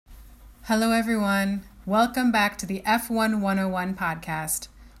Hello, everyone. Welcome back to the F1 101 podcast.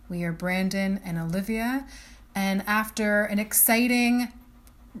 We are Brandon and Olivia, and after an exciting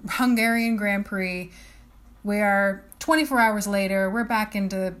Hungarian Grand Prix, we are 24 hours later, we're back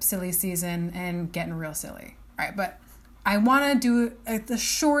into silly season and getting real silly. All right, but I want to do the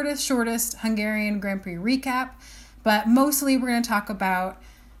shortest Hungarian Grand Prix recap, but mostly we're going to talk about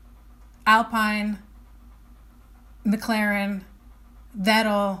Alpine, McLaren,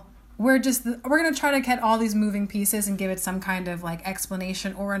 Vettel. We're going to try to get all these moving pieces and give it some kind of like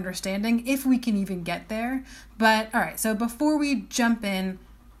explanation or understanding if we can even get there. But all right, so before we jump in,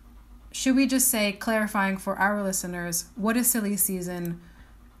 should we just say, clarifying for our listeners, what is silly season?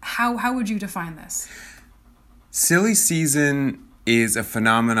 How would you define this? Silly season is a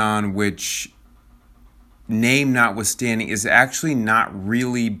phenomenon which, name notwithstanding, is actually not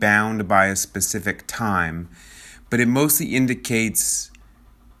really bound by a specific time, but it mostly indicates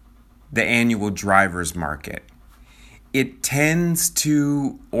the annual driver's market. It tends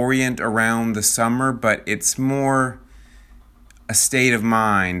to orient around the summer, but it's more a state of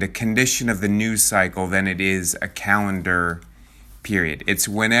mind, a condition of the news cycle than it is a calendar period. It's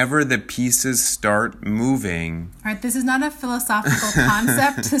whenever the pieces start moving. All right, this is not a philosophical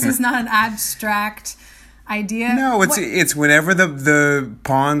concept. This is not an abstract idea. No, it's whenever the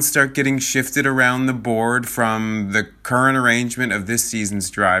pawns start getting shifted around the board from the current arrangement of this season's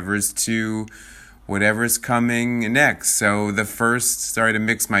drivers to whatever's coming next. So sorry to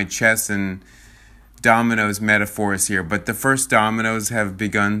mix my chess and dominoes metaphors here, but the first dominoes have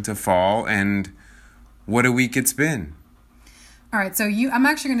begun to fall, and what a week it's been. All right, so I'm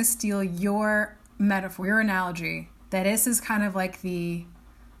actually going to steal your metaphor, your analogy, that this is kind of like the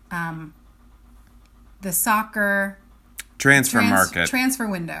soccer transfer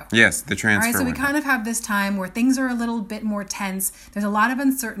window. Yes, the transfer window. All right, so we kind of have this time where things are a little bit more tense. There's a lot of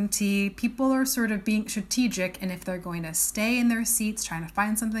uncertainty. People are sort of being strategic, and if they're going to stay in their seats, trying to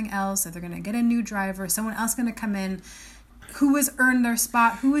find something else, if they're going to get a new driver, someone else going to come in, who has earned their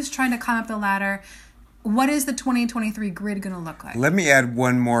spot, who is trying to climb up the ladder, what is the 2023 grid going to look like? Let me add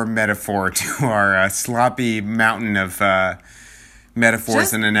one more metaphor to our sloppy mountain of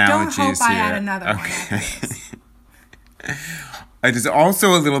metaphors and analogies don't hope here. I add another one. It is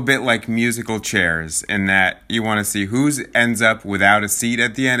also a little bit like musical chairs in that you want to see who ends up without a seat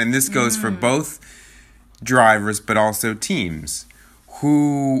at the end. And this goes for both drivers but also teams.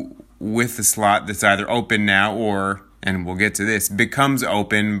 Who, with the slot that's either open now or, and we'll get to this, becomes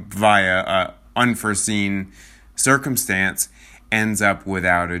open via a unforeseen circumstance, ends up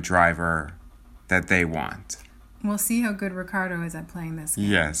without a driver that they want. We'll see how good Ricardo is at playing this game.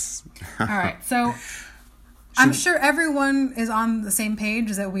 Yes. All right, so I'm sure everyone is on the same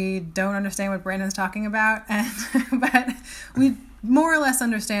page that we don't understand what Brandon's talking about, but we more or less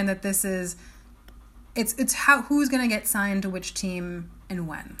understand that this is it's who's going to get signed to which team and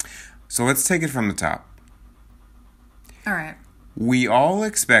when. So let's take it from the top. All right. We all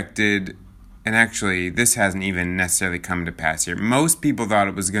expected, and actually this hasn't even necessarily come to pass here. Most people thought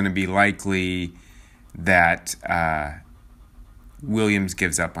it was going to be likely that Williams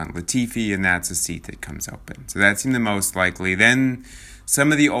gives up on Latifi, and that's a seat that comes open. So that seemed the most likely. Then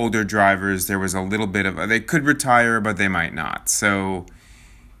some of the older drivers, there was a little bit of, they could retire, but they might not. So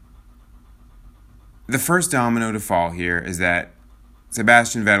the first domino to fall here is that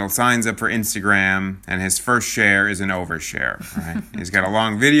Sebastian Vettel signs up for Instagram, and his first share is an overshare. Right? He's got a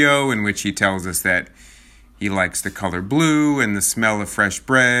long video in which he tells us that he likes the color blue and the smell of fresh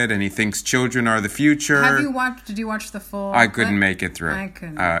bread, and he thinks children are the future. Did you watch the full? I couldn't make it through. I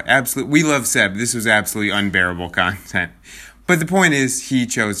couldn't. Absolutely. We love Seb. This was absolutely unbearable content. But the point is, he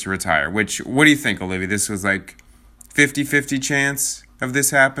chose to retire, what do you think, Olivia? This was like 50-50 chance of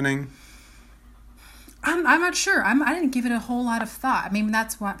this happening? I'm not sure. I didn't give it a whole lot of thought. I mean,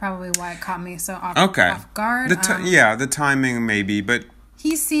 that's probably why it caught me so off guard. The timing maybe, but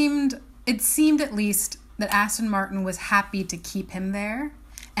it seemed at least that Aston Martin was happy to keep him there.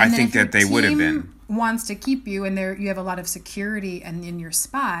 And I think that they would have been. Wants to keep you, and you have a lot of security in your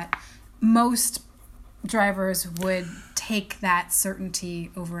spot. Most drivers would take that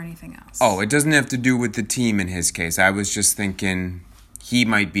certainty over anything else. Oh, it doesn't have to do with the team in his case. I was just thinking he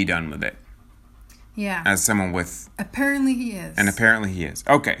might be done with it. Yeah. As someone with... Apparently he is. And apparently he is.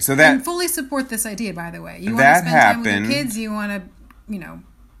 Okay, so that... And fully support this idea, by the way. You want to spend time with your kids, you want to,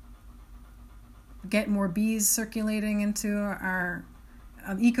 get more bees circulating into our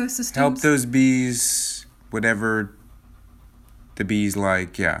ecosystems. Help those bees, whatever the bees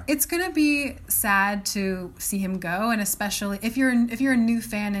like, yeah. It's going to be sad to see him go, and especially if you're a new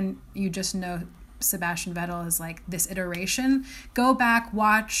fan and you just know Sebastian Vettel is like this iteration, go back,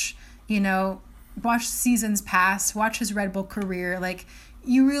 watch watch seasons past, watch his Red Bull career. Like,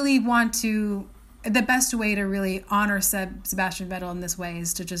 you really want to, the best way to really honor Sebastian Vettel in this way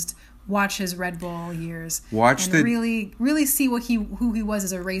is to just watch his Red Bull years. Really, really see who he was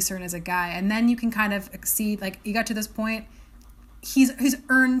as a racer and as a guy. And then you can kind of see, like, you got to this point, he's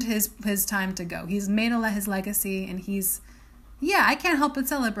earned his time to go. He's made his legacy, and I can't help but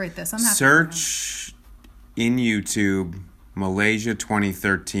celebrate this. I'm happy. Search in YouTube Malaysia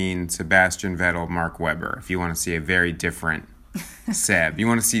 2013 Sebastian Vettel, Mark Webber, if you want to see a very different Seb. You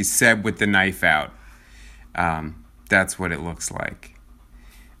want to see Seb with the knife out. That's what it looks like.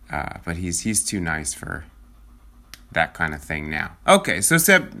 But he's too nice for that kind of thing now. Okay, so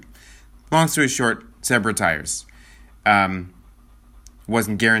Seb, long story short, Seb retires.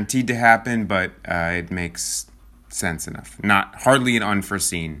 Wasn't guaranteed to happen, but it makes sense enough. Hardly an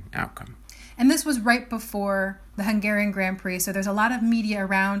unforeseen outcome. And this was right before the Hungarian Grand Prix, so there's a lot of media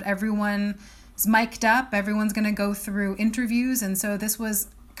around. Everyone's mic'd up. Everyone's going to go through interviews, and so this was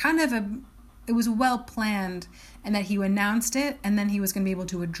it was well planned, and that he announced it, and then he was going to be able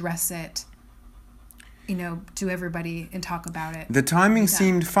to address it, to everybody and talk about it. The timing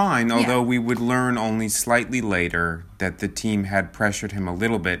seemed fine, although we would learn only slightly later that the team had pressured him a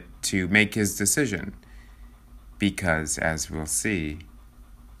little bit to make his decision, because, as we'll see,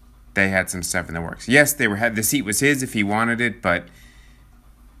 they had some stuff in the works. Yes, the seat was his if he wanted it, but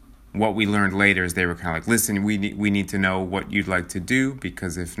what we learned later is they were kind of like, listen, we need to know what you'd like to do,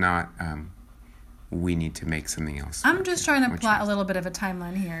 because if not, we need to make something else. I'm just trying to plot a little bit of a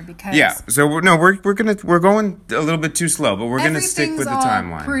timeline here, because so we're going a little bit too slow, but we're gonna stick with the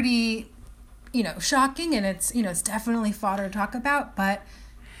timeline. Pretty, shocking, and it's definitely fodder to talk about, but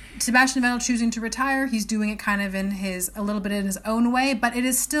Sebastian Vettel choosing to retire, he's doing it kind of a little bit in his own way, but it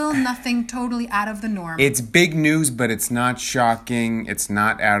is still nothing totally out of the norm. It's big news, but it's not shocking. It's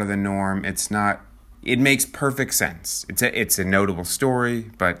not out of the norm. It makes perfect sense. It's a notable story,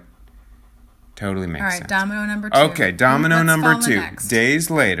 but totally makes sense. All right, domino number 2. Okay, domino number 2.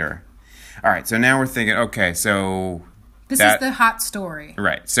 Days later. All right, so now we're thinking, okay, so this is the hot story.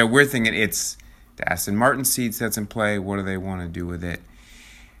 Right, so we're thinking it's the Aston Martin seats that's in play. What do they want to do with it?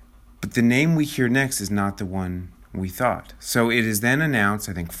 But the name we hear next is not the one we thought. So it is then announced,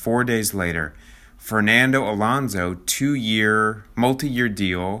 I think 4 days later, Fernando Alonso, 2-year, multi-year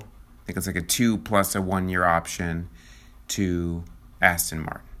deal. I think it's like a 2 plus a 1-year option to Aston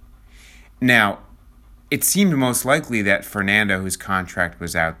Martin. Now, it seemed most likely that Fernando, whose contract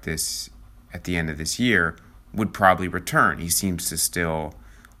was out at the end of this year, would probably return. He seems to still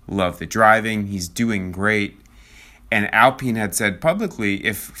love the driving. He's doing great. And Alpine had said publicly,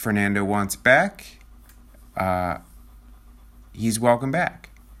 if Fernando wants back, he's welcome back.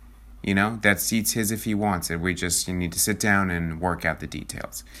 That seat's his if he wants it. You need to sit down and work out the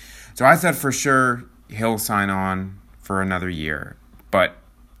details. So I thought for sure he'll sign on for another year. But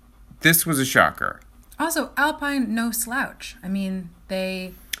this was a shocker. Also, Alpine, no slouch. I mean,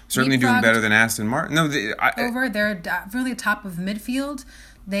 they certainly doing better than Aston Martin. No, they're really top of midfield.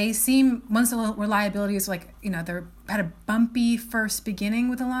 They seem, once the reliability is they had a bumpy first beginning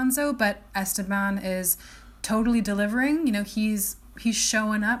with Alonso, but Esteban is totally delivering. He's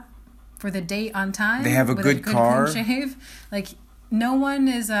showing up for the date on time. They have a good car. Clean shave. No one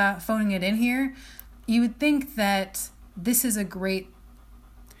is phoning it in here. You would think that this is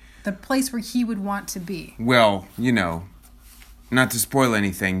the place where he would want to be. Well, not to spoil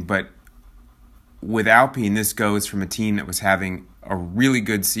anything, but with Alpine, this goes from a team that was having a really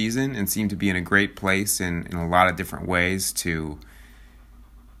good season and seemed to be in a great place in a lot of different ways to,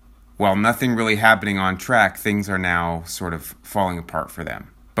 while nothing really happening on track, things are now sort of falling apart for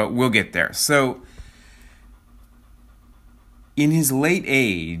them. But we'll get there. So, in his late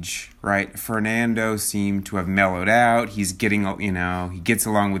age, right, Fernando seemed to have mellowed out. He's getting, he gets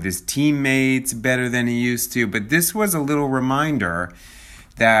along with his teammates better than he used to. But this was a little reminder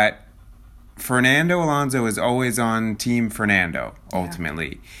that Fernando Alonso is always on Team Fernando, ultimately.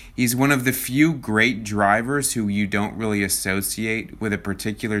 Yeah. He's one of the few great drivers who you don't really associate with a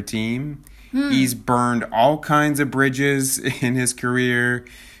particular team. He's burned all kinds of bridges in his career,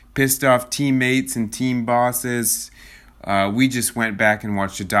 pissed off teammates and team bosses. We just went back and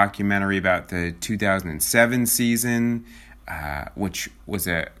watched a documentary about the 2007 season, which was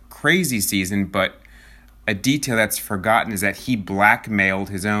a crazy season, but a detail that's forgotten is that he blackmailed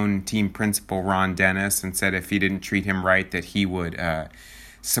his own team principal, Ron Dennis, and said if he didn't treat him right, that he would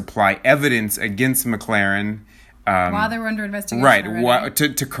supply evidence against McLaren. While they were under investigation. Right,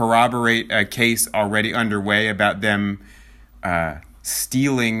 to corroborate a case already underway about them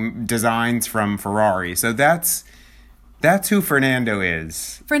stealing designs from Ferrari. So that's That's who Fernando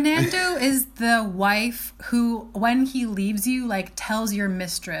is. Fernando is the wife who, when he leaves you, like, tells your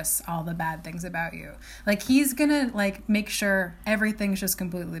mistress all the bad things about you. Like, he's gonna, like, make sure everything's just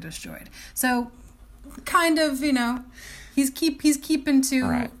completely destroyed. So, kind of, you know, he's keeping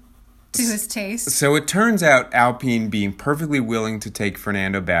to his taste. So it turns out Alpine being perfectly willing to take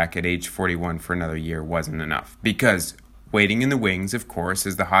Fernando back at age 41 for another year wasn't enough. Because waiting in the wings, of course,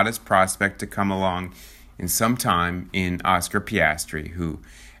 is the hottest prospect to come along in some time in Oscar Piastri, who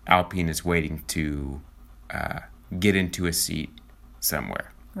Alpine is waiting to get into a seat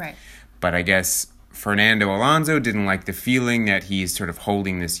somewhere. Right. But I guess Fernando Alonso didn't like the feeling that he's sort of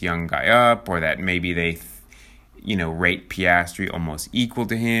holding this young guy up, or that maybe they, rate Piastri almost equal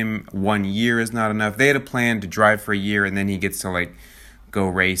to him. 1 year is not enough. They had a plan to drive for a year, and then he gets to, like, go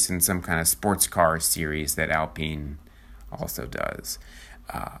race in some kind of sports car series that Alpine also does.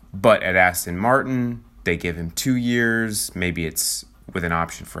 But at Aston Martin, they give him 2 years. Maybe it's with an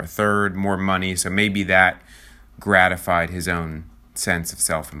option for a third, more money. So maybe that gratified his own sense of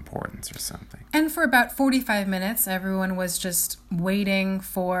self-importance or something. And for about 45 minutes, everyone was just waiting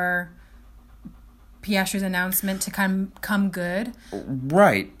for Piastri's announcement to come good.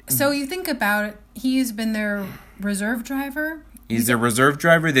 Right. So you think about it, he's been their reserve driver. He's their reserve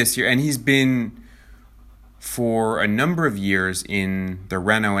driver this year, and he's been for a number of years in the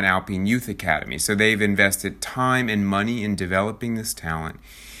Renault and Alpine Youth Academy. So they've invested time and money in developing this talent.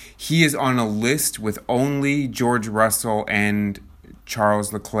 He is on a list with only George Russell and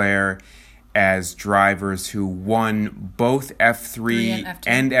Charles Leclerc as drivers who won both F3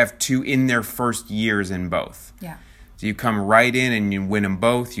 and F2 in their first years in both. Yeah. So you come right in and you win them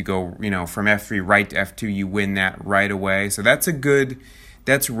both. You go, from F3 right to F2, you win that right away. So that's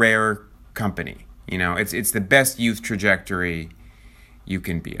rare company. It's the best youth trajectory you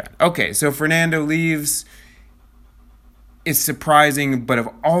can be on. Okay, so Fernando leaves. It's surprising, but of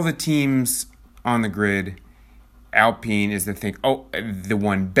all the teams on the grid, Alpine is the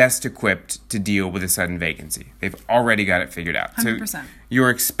one best equipped to deal with a sudden vacancy. They've already got it figured out. 100%. So you're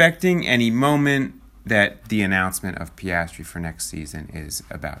expecting any moment that the announcement of Piastri for next season is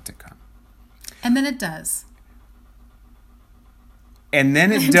about to come. And then it does. And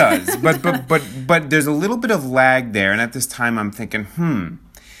then it does, but there's a little bit of lag there, and at this time I'm thinking,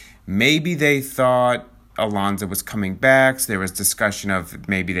 maybe they thought Alonso was coming back, so there was discussion of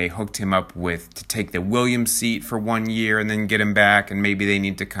maybe they hooked him up to take the Williams seat for 1 year and then get him back, and maybe they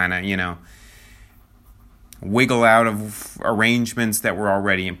need to kind of, wiggle out of arrangements that were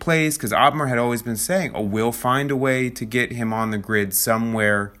already in place, because Otmar had always been saying, we'll find a way to get him on the grid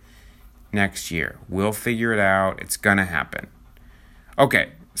somewhere next year. We'll figure it out. It's going to happen.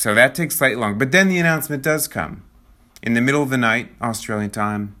 Okay, so that takes slightly long. But then the announcement does come. In the middle of the night, Australian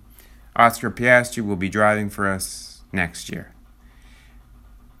time, Oscar Piastri will be driving for us next year.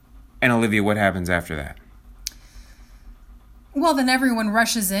 And Olivia, what happens after that? Well, then everyone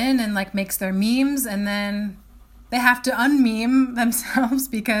rushes in and, makes their memes, and then they have to unmeme themselves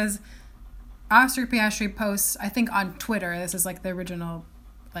because Oscar Piastri posts, I think on Twitter, this is the original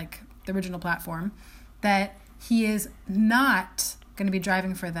platform, that he is not going to be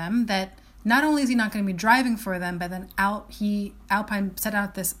driving for them, that not only is he not going to be driving for them, but then Alpine set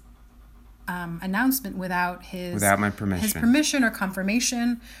out this announcement without my permission. His permission or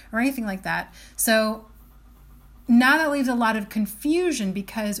confirmation or anything like that. So now that leaves a lot of confusion,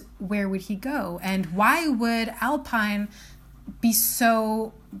 because where would he go? And why would Alpine be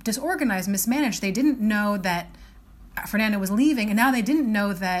so disorganized, mismanaged? They didn't know that Fernando was leaving, and now they didn't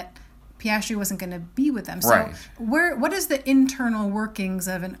know that Piastri wasn't going to be with them. So right. What is the internal workings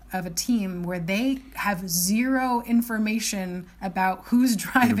of a team where they have zero information about who's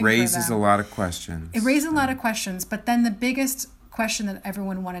driving for them? It raises a lot of questions. It raises a lot of questions, but then the biggest question that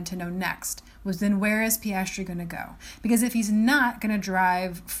everyone wanted to know next was, then where is Piastri going to go? Because if he's not going to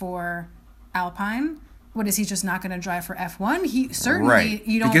drive for Alpine, what is he just not going to drive for F1? He certainly right.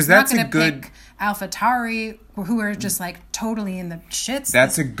 You don't. Because not going to pick AlphaTauri, totally in the shits.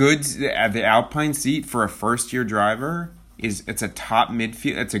 That's a good the Alpine seat for a first-year driver. It's a top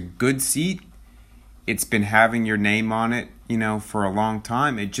midfield. It's a good seat. It's been having your name on it, for a long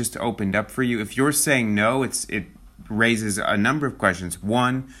time. It just opened up for you. If you're saying no, it raises a number of questions.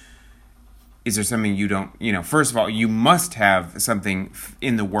 One, is there something you don't, first of all, you must have something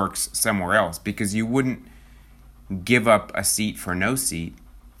in the works somewhere else, because you wouldn't give up a seat for no seat,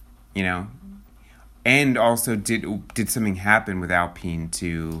 And also, did something happen with Alpine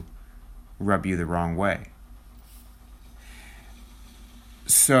to rub you the wrong way?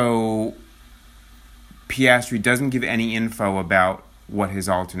 So Piastri doesn't give any info about what his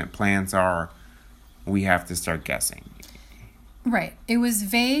alternate plans are. We have to start guessing. Right. It was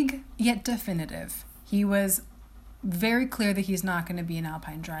vague yet definitive. He was very clear that he's not going to be an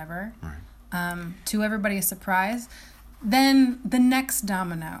Alpine driver. Right. To everybody's surprise. Then the next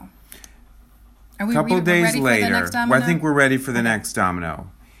domino. Are we Couple days ready later, for the next domino? I think we're ready for the next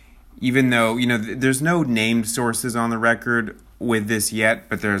domino. Even though, there's no named sources on the record with this yet,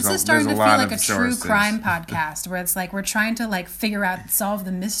 but there's this is a starting to feel lot like of a sources. true crime podcast where it's like we're trying to like figure out, solve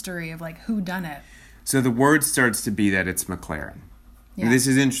the mystery of like who done it. So the word starts to be that it's McLaren. Yeah. And this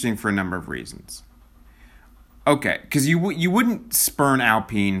is interesting for a number of reasons. Okay, because you wouldn't spurn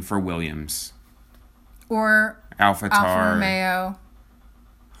Alpine for Williams. Or Alfa Romeo.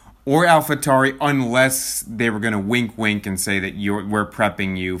 Or AlphaTauri, unless they were going to wink and say that we're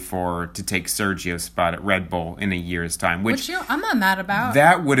prepping you to take Sergio's spot at Red Bull in a year's time. Which I'm not mad about.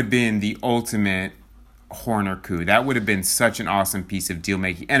 That would have been the ultimate Horner coup. That would have been such an awesome piece of deal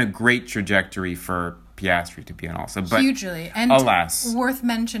making and a great trajectory for Piastri to be on also. But hugely. And alas. Worth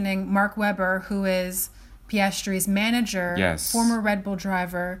mentioning, Mark Webber, who is Piastri's manager, yes, former Red Bull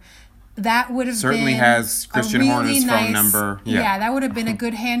driver. That would have certainly been has Christian really Horner's nice, phone number. Yeah, that would have been a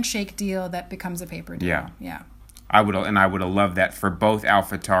good handshake deal that becomes a paper deal. Yeah. I would have loved that for both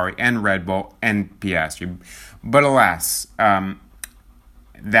AlphaTauri and Red Bull and Piastri. But alas,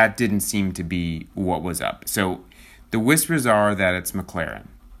 that didn't seem to be what was up. So the whispers are that it's McLaren,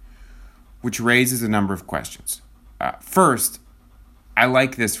 which raises a number of questions. First, I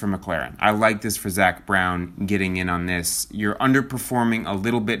like this for McLaren. I like this for Zak Brown getting in on this. You're underperforming a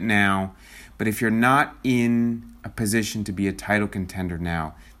little bit now, but if you're not in a position to be a title contender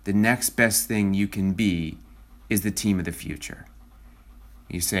now, the next best thing you can be is the team of the future.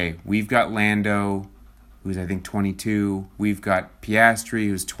 You say, we've got Lando, who's I think 22. We've got Piastri,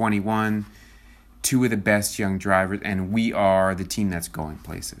 who's 21. Two of the best young drivers, and we are the team that's going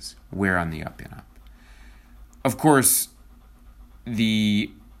places. We're on the up and up. Of course,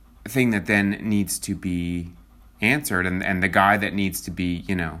 the thing that then needs to be answered and the guy that needs to be,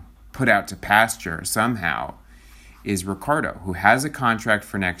 put out to pasture somehow is Ricciardo, who has a contract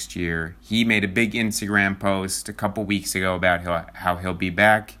for next year. He made a big Instagram post a couple weeks ago about how he'll be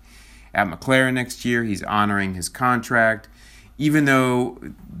back at McLaren next year. He's honoring his contract. Even though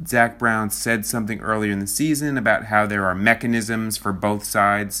Zak Brown said something earlier in the season about how there are mechanisms for both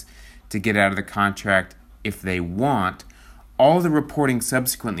sides to get out of the contract if they want, all the reporting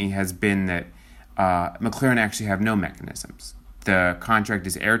subsequently has been that McLaren actually have no mechanisms. The contract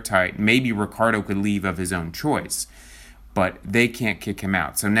is airtight. Maybe Ricciardo could leave of his own choice, but they can't kick him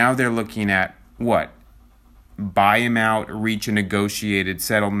out. So now they're looking at what? Buy him out, reach a negotiated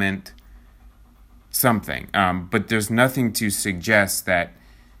settlement, something. But there's nothing to suggest that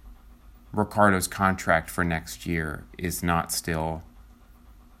Ricciardo's contract for next year is not still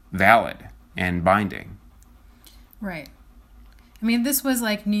valid and binding. Right. I mean, this was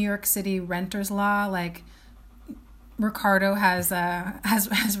like New York City renters law. Like Ricciardo has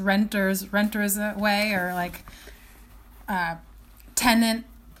renters way, or like tenant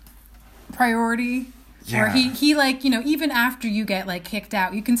priority. Yeah. Where he like, even after you get like kicked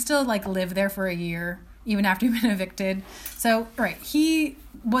out, you can still like live there for a year, even after you've been evicted. So, right.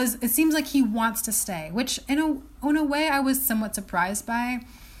 It seems like he wants to stay, which in a way I was somewhat surprised by.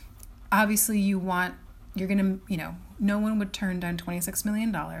 Obviously you're going to, no one would turn down $26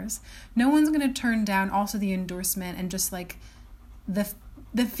 million. No one's going to turn down also the endorsement and just like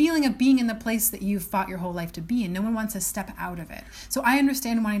the feeling of being in the place that you've fought your whole life to be in. No one wants to step out of it. So I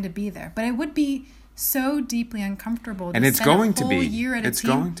understand wanting to be there, but it would be so deeply uncomfortable. And it's going to be. Year at it's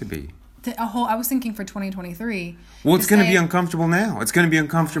going to be. I was thinking for 2023. Well, it's going to be uncomfortable now. It's going to be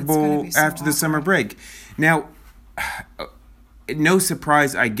uncomfortable after the summer break. Now, no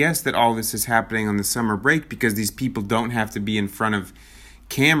surprise, I guess, that all this is happening on the summer break because these people don't have to be in front of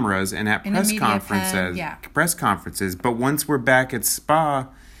cameras and at press conferences. But once we're back at Spa,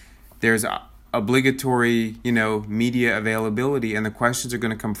 there's obligatory, media availability, and the questions are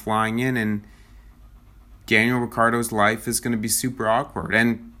going to come flying in, and Daniel Ricciardo's life is going to be super awkward,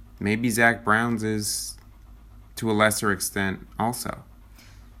 and maybe Zak Brown's is to a lesser extent also.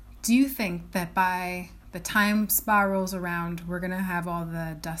 Do you think that by the time Spa rolls around, we're going to have all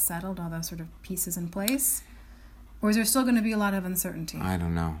the dust settled, all those sort of pieces in place? Or is there still going to be a lot of uncertainty? I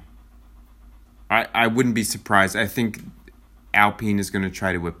don't know. I wouldn't be surprised. I think Alpine is going to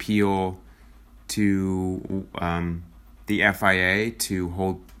try to appeal to the FIA to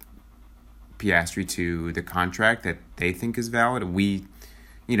hold Piastri to the contract that they think is valid. We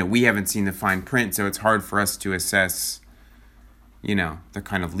haven't seen the fine print, so it's hard for us to assess, the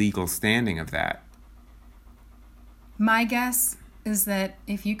kind of legal standing of that. My guess is that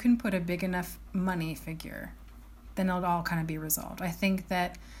if you can put a big enough money figure then it'll all kind of be resolved. I think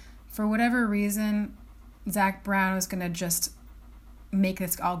that for whatever reason, Zach Brown is going to just make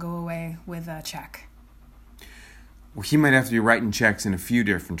this all go away with a check. Well, he might have to be writing checks in a few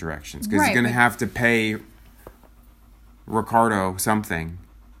different directions because he's going to have to pay Ricciardo something.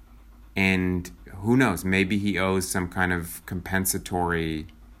 And who knows, maybe he owes some kind of compensatory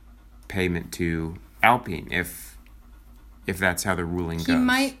payment to Alpine if that's how the ruling goes. He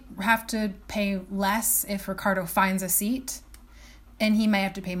might have to pay less if Ricciardo finds a seat, and he might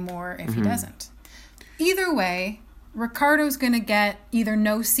have to pay more if he doesn't. Either way, Ricciardo's going to get either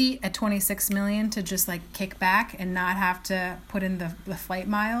no seat at $26 million to just like kick back and not have to put in the flight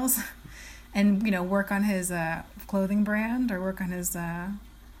miles and, work on his clothing brand or work on his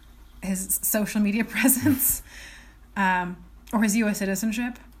social media presence or his U.S.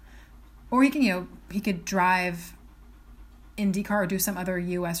 citizenship. Or he can, he could drive IndyCar or do some other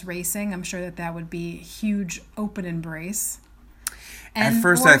U.S. racing. I'm sure that would be a huge open embrace. At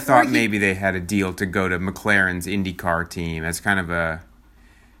first, I thought maybe they had a deal to go to McLaren's IndyCar team as kind of a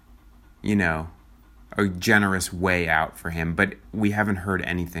generous way out for him. But we haven't heard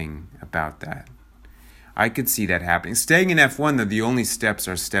anything about that. I could see that happening. Staying in F1, though, the only steps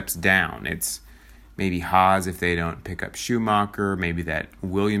are steps down. It's maybe Haas if they don't pick up Schumacher, maybe that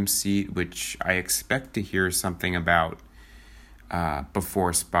Williams seat, which I expect to hear something about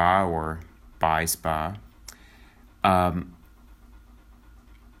before Spa or by Spa.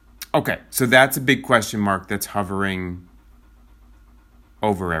 Okay, so that's a big question mark that's hovering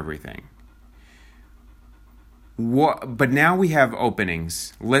over everything. But now we have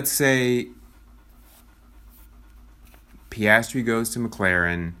openings. Let's say Piastri goes to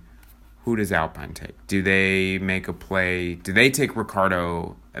McLaren. Who does Alpine take? Do they make a play? Do they take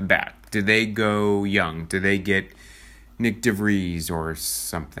Ricciardo back? Do they go young? Do they get Nick DeVries or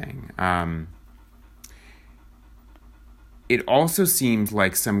something? It also seems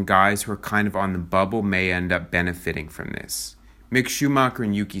like some guys who are kind of on the bubble may end up benefiting from this. Mick Schumacher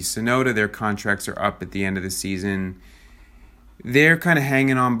and Yuki Tsunoda, their contracts are up at the end of the season. They're kind of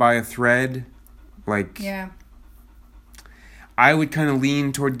hanging on by a thread. Yeah. I would kind of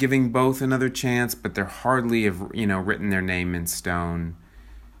lean toward giving both another chance, but they're hardly have, written their name in stone.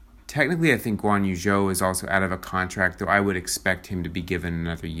 Technically, I think Guan Yu Zhou is also out of a contract, though I would expect him to be given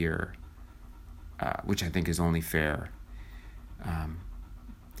another year, which I think is only fair.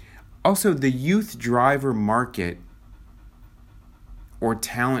 Also, the youth driver market or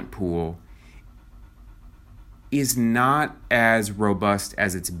talent pool is not as robust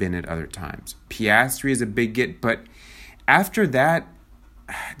as it's been at other times. Piastri is a big get, but after that,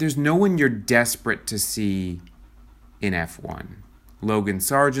 there's no one you're desperate to see in F1. Logan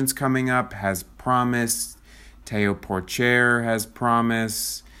Sargent's coming up, has promise. Théo Pourchaire has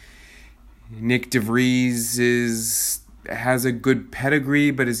promise. Nick DeVries has a good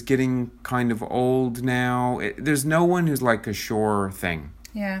pedigree, but is getting kind of old now. There's no one who's like a sure thing.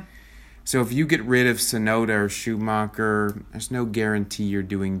 Yeah. So if you get rid of Tsunoda or Schumacher, there's no guarantee you're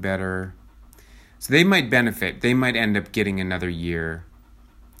doing better. So they might benefit. They might end up getting another year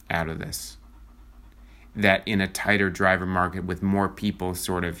out of this. That in a tighter driver market with more people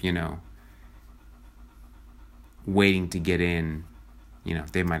sort of, waiting to get in,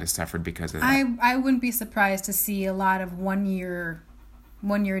 they might have suffered because of that. I wouldn't be surprised to see a lot of one year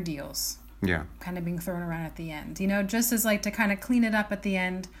deals. Yeah. Kind of being thrown around at the end. Just as to kind of clean it up at the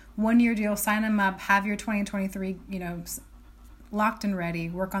end. 1 year deal, sign them up, have your 2023, locked and ready,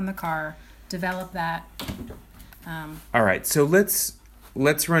 work on the car, develop that. All right, so let's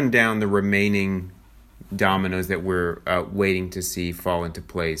run down the remaining dominoes that we're waiting to see fall into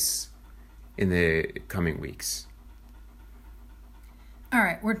place in the coming weeks. All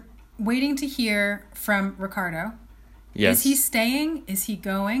right, we're waiting to hear from Ricciardo. Yes. Is he staying? Is he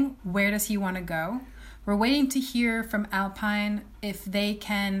going? Where does he want to go? We're waiting to hear from Alpine if they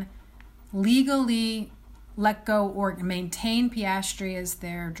can legally let go or maintain Piastri as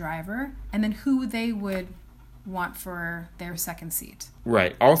their driver, and then who they would want for their second seat.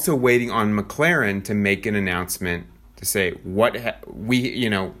 Right. Also waiting on McLaren to make an announcement to say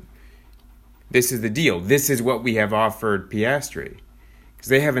this is the deal. This is what we have offered Piastri. Because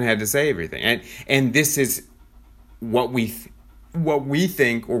they haven't had to say everything. And this is what we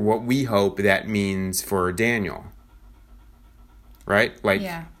think or what we hope that means for Daniel. Right?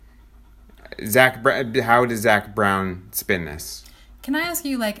 Yeah. How does Zach Brown spin this? Can I ask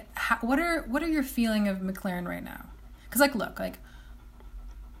you, what are your feeling of McLaren right now? Because, look,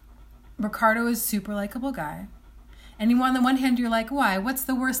 Ricciardo is a super likable guy. And on the one hand, you're like, why? What's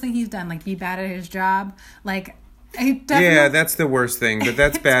the worst thing he's done? Be bad at his job? Yeah, that's the worst thing, but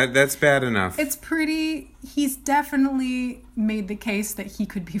that's bad. That's bad enough. It's pretty. He's definitely made the case that he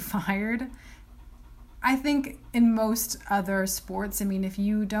could be fired. I think in most other sports, I mean, if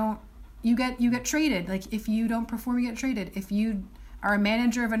you don't, you get traded. Like if you don't perform, you get traded. If you are a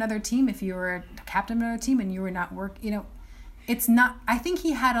manager of another team, if you were a captain of another team and you were not it's not. I think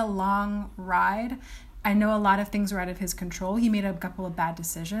he had a long ride. I know a lot of things were out of his control. He made a couple of bad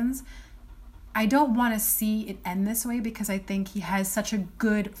decisions. I don't want to see it end this way because I think he has such a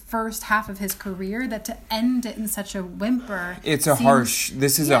good first half of his career that to end it in such a whimper. It's a harsh.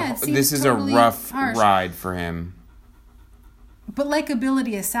 This is totally a rough ride for him. But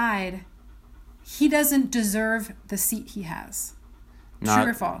likability aside, he doesn't deserve the seat he has. True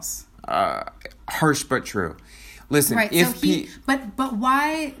or false? Harsh but true. Listen, right, but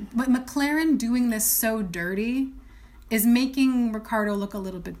why? But McLaren doing this so dirty is making Ricciardo look a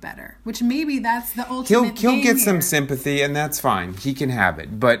little bit better, which maybe that's the ultimate. He'll get some sympathy, and that's fine. He can have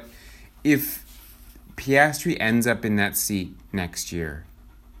it. But if Piastri ends up in that seat next year,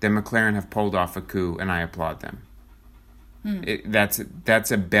 then McLaren have pulled off a coup, and I applaud them.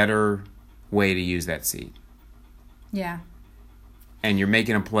 That's a better way to use that seat. Yeah. And you're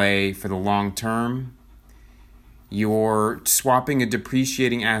making a play for the long term. You're swapping a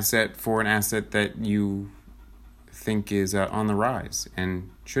depreciating asset for an asset that you think is on the rise and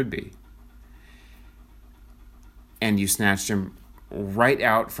should be. And you snatched him right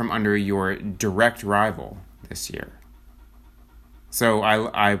out from under your direct rival this year. So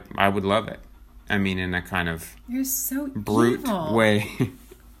I would love it. I mean, in a kind of You're so brute evil. way.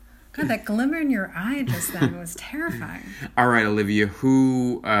 God, that glimmer in your eye just then was terrifying. All right, Olivia,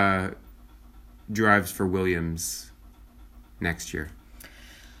 who drives for Williams next year?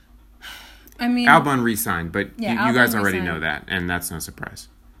 I mean, Albon re-signed, but you guys already re-signed. know that, and that's no surprise.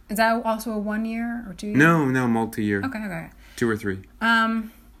 Is that also a 1 year or 2 years? No, multi-year. Okay. 2 or 3. I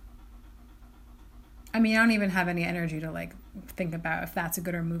mean, I don't even have any energy to think about if that's a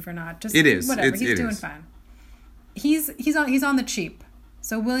good move or not. Just it is. Whatever. He's doing fine. He's on the cheap.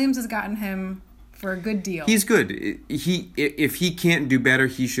 So Williams has gotten him for a good deal. He's good. If he can't do better,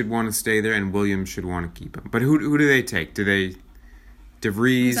 he should want to stay there, and Williams should want to keep him. But who do they take? Do they? De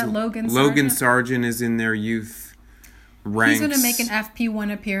Vries, is that Logan Sargent is in their youth ranks. He's going to make an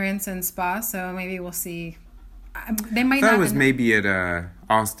FP1 appearance in Spa, so maybe we'll see. They might I thought not. It was maybe at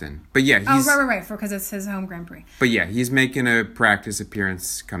Austin, but yeah, he's right, because it's his home Grand Prix. But yeah, he's making a practice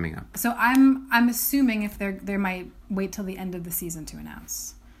appearance coming up. So I'm assuming if they might wait till the end of the season to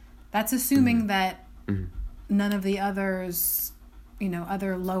announce. That's assuming that none of the others,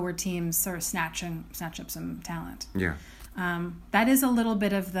 other lower teams sort of snatch up some talent. Yeah. That is a little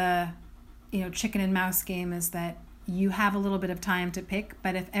bit of the, chicken and mouse game, is that you have a little bit of time to pick,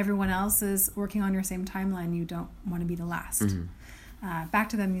 but if everyone else is working on your same timeline, you don't want to be the last. Back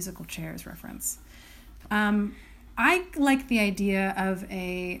to the musical chairs reference. I like the idea of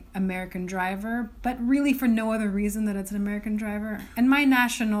a American driver, but really for no other reason that it's an American driver. And my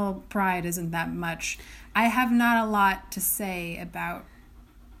national pride isn't that much. I have not a lot to say about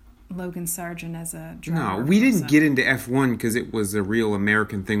Logan Sargent as a driver. No, we didn't get into F1 because it was a real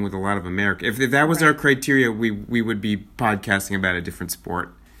American thing with a lot of America. If that was our criteria, we would be podcasting about a different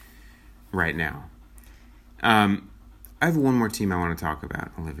sport right now. I have one more team I want to talk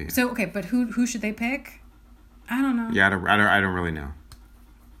about, Olivia. So, okay, but who should they pick? I don't know. Yeah, I don't really know.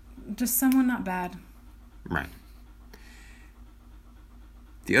 Just someone not bad. Right.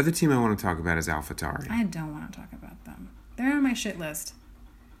 The other team I want to talk about is AlphaTauri. I don't want to talk about them. They're on my shit list.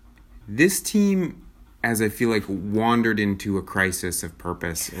 This team, as I feel like, wandered into a crisis of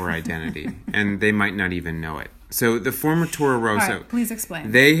purpose or identity, and they might not even know it. So the former Toro Rosso... All right, please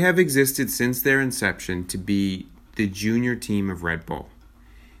explain. They have existed since their inception to be the junior team of Red Bull.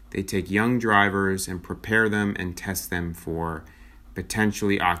 They take young drivers and prepare them and test them for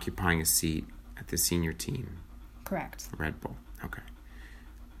potentially occupying a seat at the senior team. Correct. Red Bull. Okay.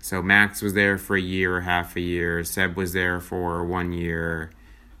 So Max was there for a year or half a year. Seb was there for 1 year.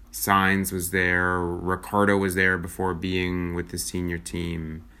 Sainz was there. Ricciardo was there before being with the senior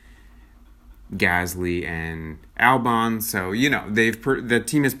team. Gasly and Albon. So, the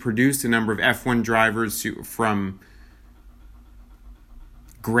team has produced a number of F1 drivers from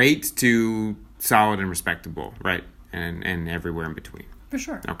great to solid and respectable, right? And everywhere in between. For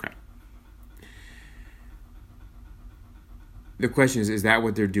sure. Okay. The question is that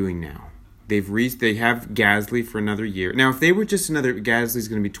what they're doing now? They have Gasly for another year. Now, if they were just Gasly's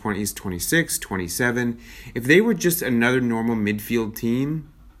going to be he's 26, 27. If they were just another normal midfield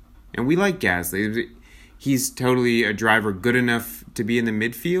team, and we like Gasly, he's totally a driver good enough to be in the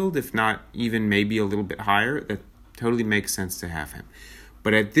midfield, if not even maybe a little bit higher. Totally makes sense to have him.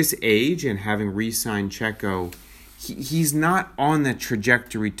 But at this age and having re-signed Checo, he's not on the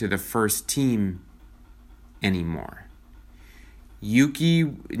trajectory to the first team anymore.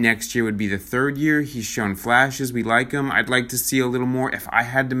 Yuki next year would be the third year. He's shown flashes. We like him. I'd like to see a little more. If I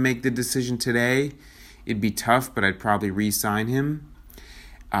had to make the decision today, it'd be tough, but I'd probably re-sign him.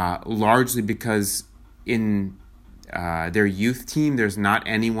 Largely because in their youth team, there's not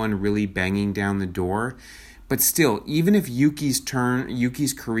anyone really banging down the door. But still, even if Yuki's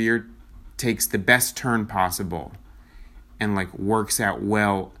career takes the best turn possible and like works out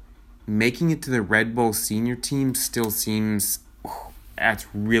well, making it to the Red Bull senior team still seems that's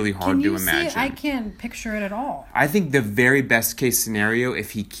really hard to imagine. I can't picture it at all. I think the very best case scenario,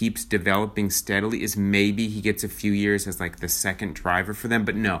 if he keeps developing steadily, is maybe he gets a few years as like the second driver for them.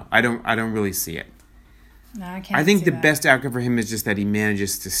 But no, I don't really see it. No, I can't. I think the best outcome for him is just that he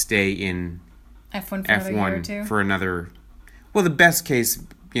manages to stay in F1 for another. Well, the best case,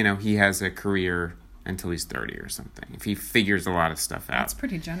 he has a career until he's 30 or something. If he figures a lot of stuff out. That's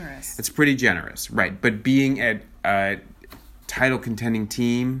pretty generous. It's pretty generous, right? But being at a title contending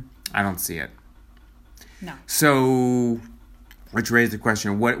team, I don't see it. No. So, which raised the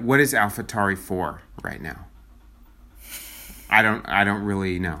question: what is AlphaTauri for right now? I don't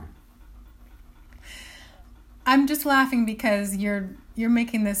really know. I'm just laughing because you're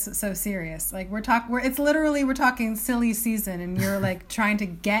making this so serious. Like we're talking silly season, and you're like trying to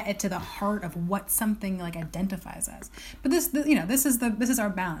get it to the heart of what something like identifies as. But this is our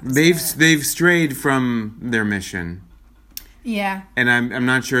balance. They've strayed from their mission. Yeah. And I'm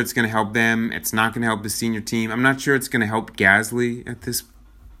not sure it's going to help them. It's not going to help the senior team. I'm not sure it's going to help Gasly at this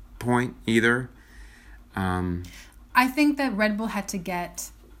point either. I think that Red Bull had to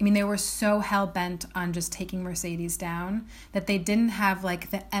they were so hell-bent on just taking Mercedes down that they didn't have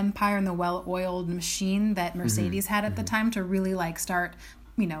like the empire and the well-oiled machine that Mercedes had at the time to really like start,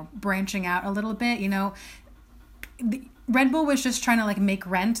 branching out a little bit. Red Bull was just trying to like make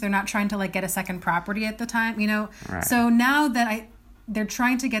rent. They're not trying to like get a second property at the time, Right. So now that they're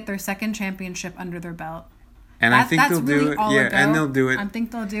trying to get their second championship under their belt. And I think they'll do it. Yeah, and they'll do it. I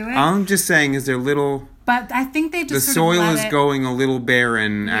think they'll do it. All I'm just saying is they're little. But I think they just the soil is going a little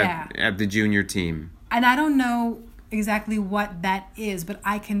barren at the junior team. And I don't know exactly what that is, but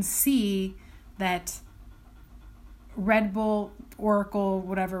I can see that Red Bull, Oracle,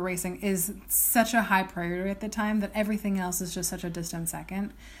 whatever racing is such a high priority at the time that everything else is just such a distant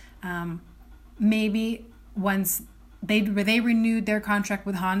second. Maybe once they renewed their contract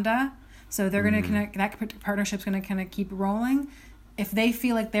with Honda, so they're going to connect. That partnership's going to kind of keep rolling. If they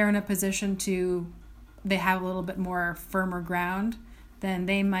feel like they're in a position they have a little bit more firmer ground, then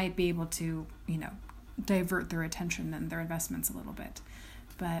they might be able to, divert their attention and their investments a little bit.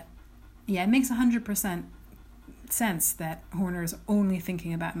 But yeah, it makes 100% sense that Horner is only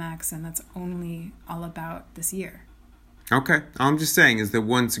thinking about Max, and that's only all about this year. Okay. All I'm just saying is the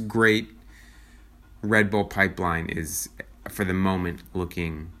once great Red Bull pipeline is, for the moment,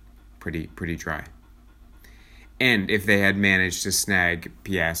 looking pretty dry. And if they had managed to snag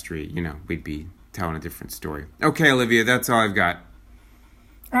Piastri, we'd be telling a different story. Okay, Olivia, that's all I've got.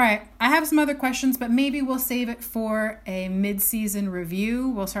 All right. I have some other questions, but maybe we'll save it for a mid-season review.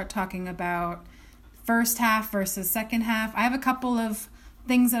 We'll start talking about first half versus second half. I have a couple of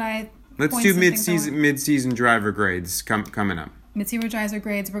things that Let's do mid-season driver grades coming up. Mid-season driver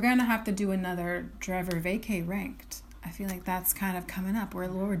grades. We're going to have to do another driver vacay ranked. I feel like that's kind of coming up.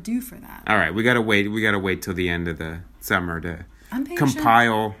 We're due for that. All right. We got to wait till the end of the summer to impatient.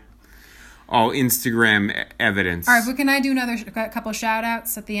 Compile all Instagram evidence. All right, but can I do a couple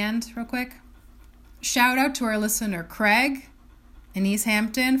shout-outs at the end real quick? Shout out to our listener, Craig in East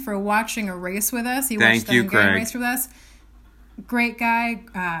Hampton, for watching a race with us. He watched the Hungarian race with us. Great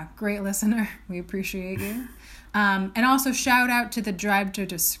guy, great listener. We appreciate you. And also shout out to the Drive to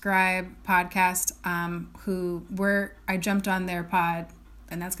Describe podcast, I jumped on their pod,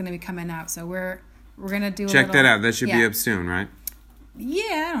 and that's going to be coming out. So we're going to do Check that out. That should be up soon, right?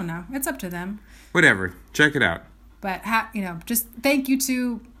 Yeah, I don't know. It's up to them. Whatever. Check it out. But, just thank you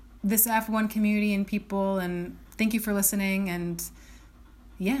to this F1 community and people, and thank you for listening. And,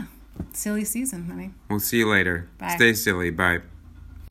 yeah, silly season, honey. We'll see you later. Bye. Stay silly. Bye.